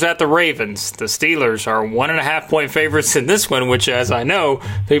Steelers at the Ravens. The Steelers are 1.5-point favorites in this one, which, as I know,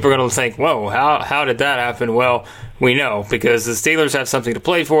 people are going to think, whoa, how did that happen? Well, we know, because the Steelers have something to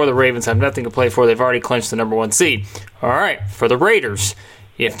play for. The Ravens have nothing to play for. They've already clinched the number 1 seed. All right, for the Raiders,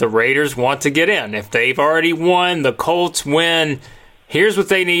 if the Raiders want to get in, if they've already won, the Colts win, here's what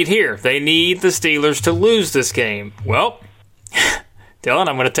they need here. They need the Steelers to lose this game. Well, Dylan,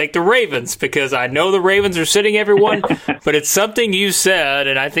 I'm going to take the Ravens, because I know the Ravens are sitting everyone, but it's something you said,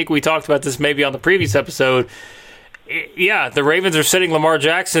 and I think we talked about this maybe on the previous episode. Yeah, the Ravens are sitting Lamar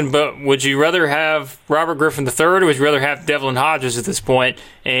Jackson, but would you rather have Robert Griffin III, or would you rather have Devlin Hodges at this point?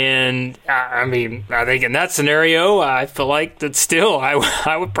 And, I think in that scenario, I feel like that still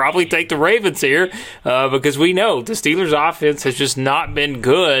I would probably take the Ravens here, because we know the Steelers' offense has just not been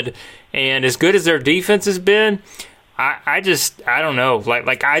good, and as good as their defense has been, I don't know.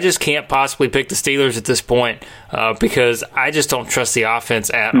 Like I just can't possibly pick the Steelers at this point, because I just don't trust the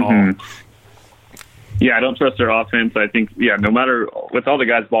offense at all. Yeah, I don't trust their offense. I think, no matter with all the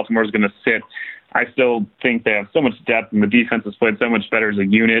guys Baltimore is going to sit, I still think they have so much depth, and the defense has played so much better as a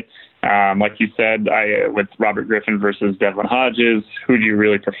unit. Like you said, with Robert Griffin versus Devlin Hodges, who do you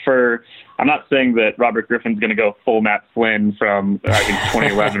really prefer? I'm not saying that Robert Griffin's going to go full Matt Flynn from, I think,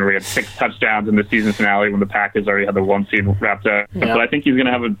 2011, where he had 6 touchdowns in the season finale when the Packers already had the 1 seed wrapped up. Yep. But I think he's going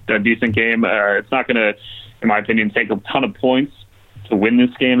to have a decent game. It's not going to, in my opinion, take a ton of points to win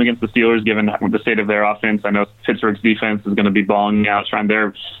this game against the Steelers, given the state of their offense. I know Pittsburgh's defense is going to be balling out, trying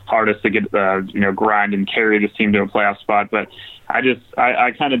their hardest to get, grind and carry this team to a playoff spot. But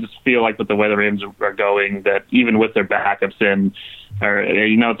I kind of just feel like with the way the Ravens are going, that even with their backups in, or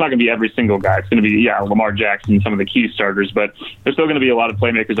it's not going to be every single guy. It's going to be Lamar Jackson, some of the key starters, but there's still going to be a lot of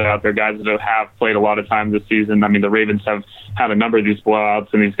playmakers out there, guys that have played a lot of time this season. I mean, the Ravens have had a number of these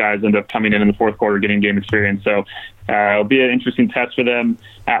blowouts, and these guys end up coming in the fourth quarter, getting game experience. So it'll be an interesting test for them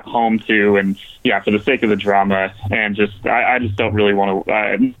at home too. And for the sake of the drama, and I just don't really want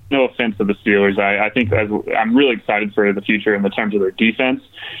to. No offense to the Steelers, I think I'm really excited for the future in the terms of their defense,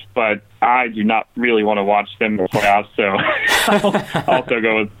 but I do not really want to watch them in the playoffs. So I'll also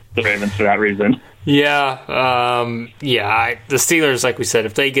go with the Ravens for that reason. The Steelers, like we said,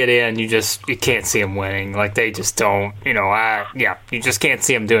 if they get in, you can't see them winning. Like, they just don't. You just can't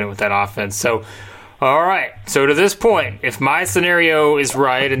see them doing it with that offense. So. All right, so to this point, if my scenario is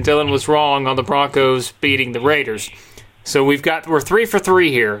right and Dylan was wrong on the Broncos beating the Raiders, so we're 3 for 3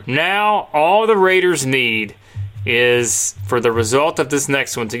 here. Now all the Raiders need is for the result of this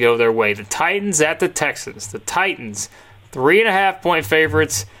next one to go their way. The Titans at the Texans. The Titans, 3.5-point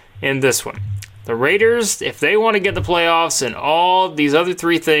favorites in this one. The Raiders, if they want to get the playoffs and all these other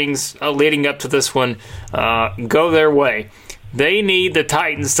three things leading up to this one go their way, they need the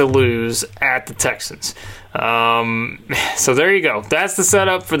Titans to lose at the Texans. So there you go. That's the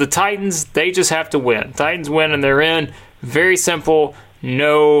setup for the Titans. They just have to win. Titans win and they're in. Very simple.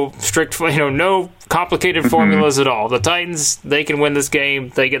 No strict, no complicated formulas at all. The Titans, they can win this game.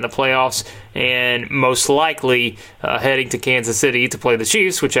 They get in the playoffs, and most likely heading to Kansas City to play the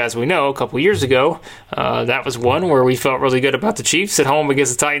Chiefs, which, as we know, a couple years ago, that was one where we felt really good about the Chiefs at home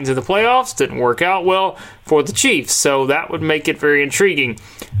against the Titans in the playoffs. Didn't work out well for the Chiefs, so that would make it very intriguing.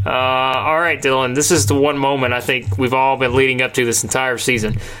 All right, Dylan, this is the one moment I think we've all been leading up to this entire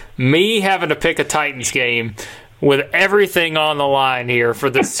season. Me having to pick a Titans game with everything on the line here for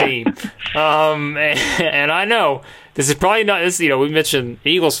this team. And I know this is probably not this. We mentioned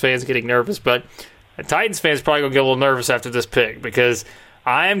Eagles fans getting nervous, but Titans fans probably going to get a little nervous after this pick because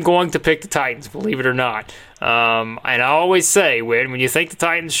I am going to pick the Titans, believe it or not. And I always say, when you think the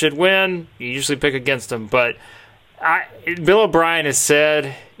Titans should win, you usually pick against them. But Bill O'Brien has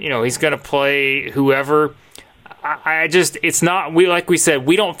said, he's going to play whoever. It's not, like we said,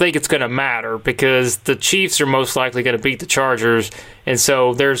 we don't think it's going to matter because the Chiefs are most likely going to beat the Chargers, and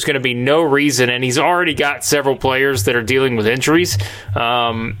so there's going to be no reason, and he's already got several players that are dealing with injuries,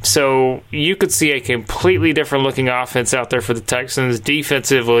 so you could see a completely different looking offense out there for the Texans.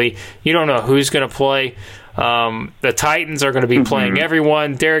 Defensively, you don't know who's going to play. The Titans are going to be playing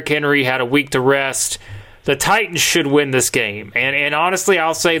everyone. Derrick Henry had a week to rest. The Titans should win this game. And honestly,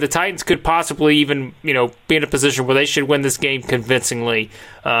 I'll say the Titans could possibly even, be in a position where they should win this game convincingly.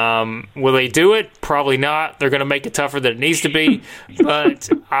 Will they do it? Probably not. They're going to make it tougher than it needs to be. But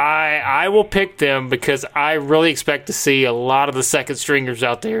I will pick them because I really expect to see a lot of the second stringers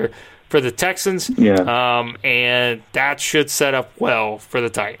out there for the Texans. Yeah. And that should set up well for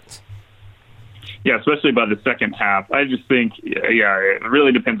the Titans. Yeah, especially by the second half. I just think, it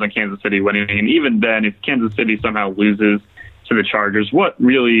really depends on Kansas City winning. And even then, if Kansas City somehow loses to the Chargers, what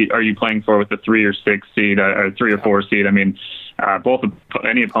really are you playing for with the 3 or 6 seed, or 3 or 4 seed? I mean,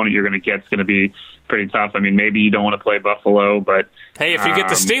 any opponent you're going to get is going to be pretty tough. I mean, maybe you don't want to play Buffalo, but hey, if you get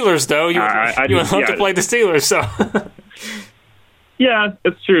the Steelers, though, you would love to play the Steelers. So. Yeah,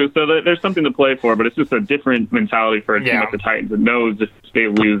 it's true. So there's something to play for, but it's just a different mentality for a team like the Titans that knows if they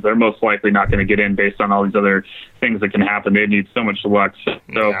lose, they're most likely not going to get in based on all these other things that can happen. They need so much luck.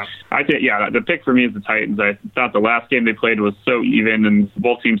 So I think, the pick for me is the Titans. I thought the last game they played was so even, and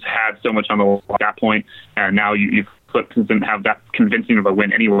both teams had so much on the line at that point, and now you didn't have that convincing of a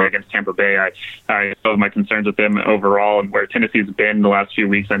win anyway against Tampa Bay. I still have my concerns with them overall and where Tennessee's been the last few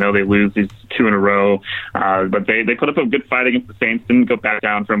weeks. I know they lose these 2 in a row, but they put up a good fight against the Saints, didn't go back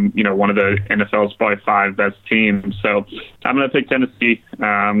down from one of the NFL's probably 5 best teams. So I'm going to pick Tennessee.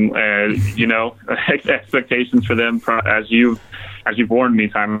 Expectations for them, as you've warned me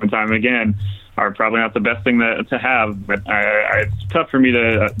time and time again, are probably not the best thing to have, but it's tough for me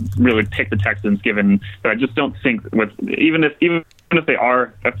to really pick the Texans, given that I just don't think even if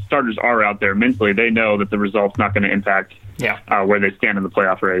starters are out there mentally, they know that the result's not going to impact where they stand in the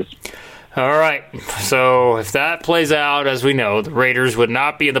playoff race. All right, so if that plays out, as we know, the Raiders would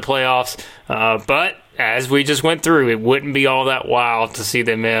not be in the playoffs, but as we just went through, it wouldn't be all that wild to see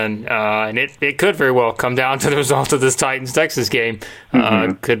them in, and it could very well come down to the result of this Titans-Texas game.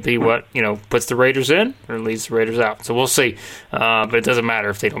 Could be what puts the Raiders in or leaves the Raiders out. So we'll see, but it doesn't matter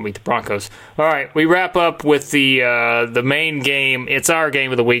if they don't beat the Broncos. All right, we wrap up with the main game. It's our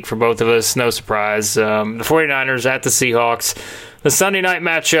game of the week for both of us, no surprise. The 49ers at the Seahawks. the Sunday night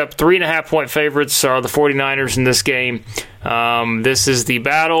matchup, 3.5-point favorites are the 49ers in this game. This is the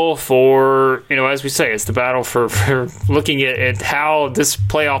battle for, as we say, it's the battle for looking at how this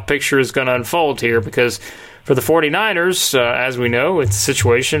playoff picture is going to unfold here, because for the 49ers, as we know, it's a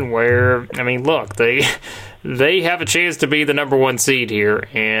situation where, look, they have a chance to be the number one seed here,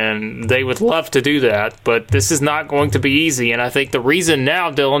 and they would love to do that, but this is not going to be easy. And I think the reason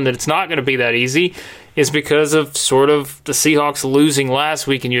now, Dylan, that it's not going to be that easy is because of sort of the Seahawks losing last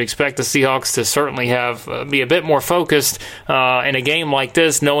week, and you expect the Seahawks to certainly be a bit more focused in a game like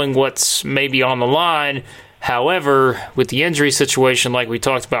this, knowing what's maybe on the line. However, with the injury situation like we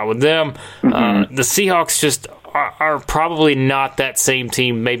talked about with them, the Seahawks just are probably not that same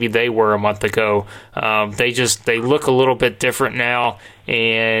team maybe they were a month ago. They look a little bit different now,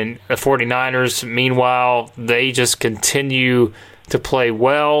 and the 49ers, meanwhile, they just continue to play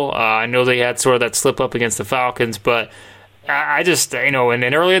well. I know they had sort of that slip up against the Falcons, but I just, and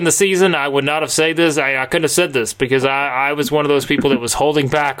early in the season, I would not have said this. I couldn't have said this because I was one of those people that was holding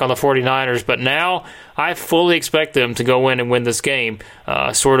back on the 49ers. But now I fully expect them to go in and win this game,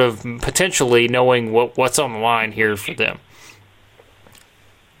 sort of potentially knowing what's on the line here for them.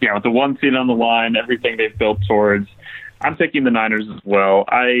 Yeah, with the one seed on the line, everything they've built towards, I'm picking the Niners as well.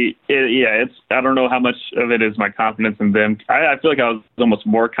 I don't know how much of it is my confidence in them. I feel like I was almost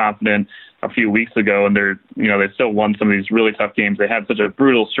more confident a few weeks ago, and they still won some of these really tough games. They had such a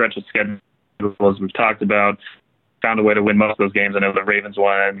brutal stretch of schedule, as we've talked about. Found a way to win most of those games. I know the Ravens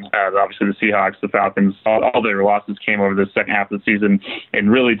won, obviously the Seahawks, the Falcons. All their losses came over the second half of the season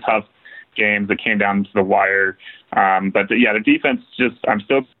in really tough games that came down to the wire. But the defense I'm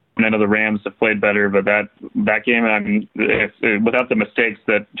still. I know the Rams have played better, but that game, without the mistakes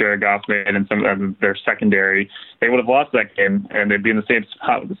that Jared Goff made in some of their secondary, they would have lost that game, and they'd be in the same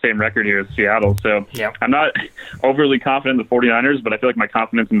spot with the same record here as Seattle. So I'm not overly confident in the 49ers, but I feel like my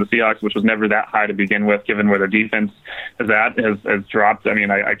confidence in the Seahawks, which was never that high to begin with, given where their defense is at, has dropped.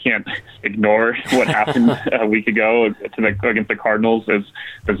 I can't ignore what happened a week ago against the Cardinals as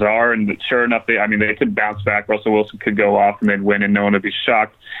bizarre, and sure enough, they could bounce back. Russell Wilson could go off and they'd win, and no one would be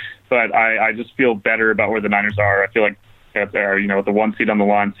shocked. But I just feel better about where the Niners are. I feel like if they're, with the one seed on the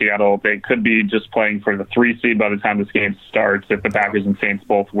line, Seattle, they could be just playing for the 3 seed by the time this game starts if the Packers and Saints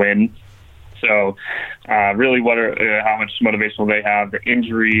both win. So really how much motivation they have, the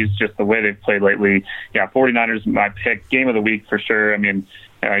injuries, just the way they've played lately. Yeah, 49ers, my pick. Game of the week for sure.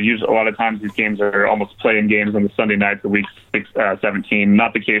 Usually a lot of times these games are almost play-in games on the Sunday nights of week 17.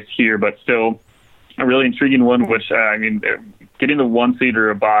 Not the case here, but still a really intriguing one, which, getting the 1 seed or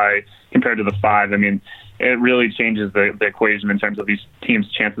a bye compared to the 5, it really changes the equation in terms of these teams'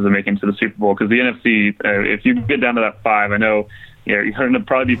 chances of making it to the Super Bowl. Because the NFC, if you get down to that 5, I know you're going to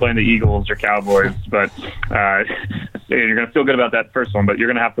probably be playing the Eagles or Cowboys, but you're going to feel good about that first one. But you're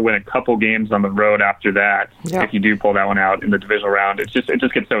going to have to win a couple games on the road after that if you do pull that one out in the divisional round. It just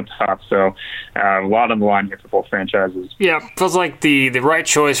gets so tough. So a lot on the line here for both franchises. Yeah, feels like the right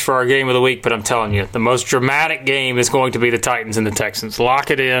choice for our game of the week. But I'm telling you, the most dramatic game is going to be the Titans and the Texans.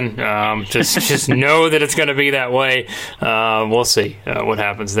 Lock it in. Just know that it's going to be that way. We'll see what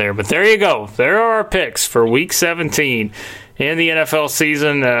happens there. But there you go. There are our picks for Week 17. In the NFL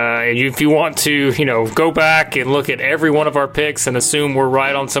season. If you want to, go back and look at every one of our picks and assume we're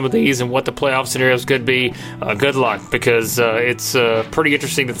right on some of these and what the playoff scenarios could be, good luck, because it's pretty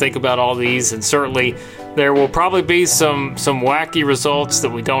interesting to think about all these, and certainly there will probably be some wacky results that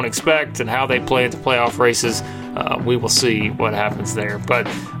we don't expect and how they play into playoff races. We will see what happens there. But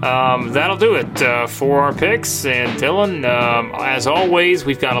that'll do it for our picks. And Dylan, as always,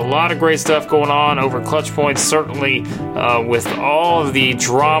 we've got a lot of great stuff going on over Clutch Points, certainly with all of the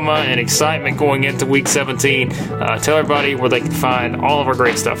drama and excitement going into Week 17. Tell everybody where they can find all of our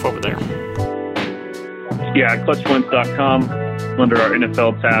great stuff over there. Yeah, ClutchPoints.com. Under our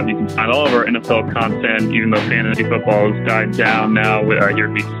NFL tab, you can find all of our NFL content, even though fantasy football has died down now here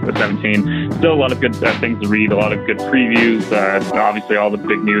at Week 17. Still a lot of good things to read, a lot of good previews, obviously all the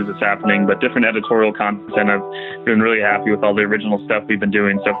big news that's happening, but different editorial content. I've been really happy with all the original stuff we've been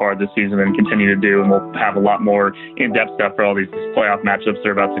doing so far this season and continue to do, and we'll have a lot more in-depth stuff for all these playoff matchups that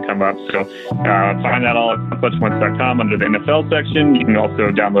are about to come up. So find that all at ClutchPoints.com under the NFL section. You can also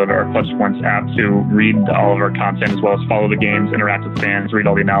download our Clutch Points app to read all of our content as well as follow the games. And interact with fans, read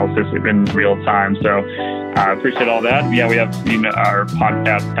all the analysis in real time. So I appreciate all that. Yeah, we have our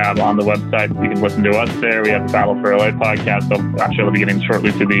podcast tab on the website. You can listen to us there. We have the Battle for LA podcast. So actually, I'll be getting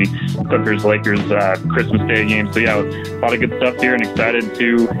shortly to the Clippers-Lakers Christmas Day game. So yeah, a lot of good stuff here, and excited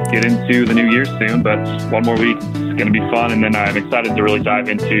to get into the new year soon. But one more week, it's going to be fun. And then I'm excited to really dive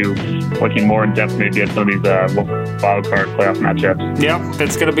into looking more in depth maybe at some of these wild card playoff matchups. Yep,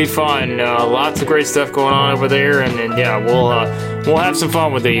 it's going to be fun. Lots of great stuff going on over there, and yeah, we'll have some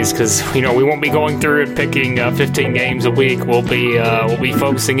fun with these because we won't be going through and picking 15 games a week. We'll be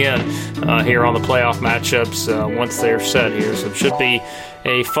focusing in here on the playoff matchups once they're set here. So it should be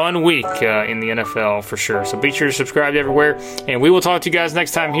a fun week in the NFL for sure. So be sure to subscribe everywhere, and we will talk to you guys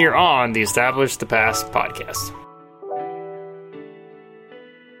next time here on the Establish the Pass podcast.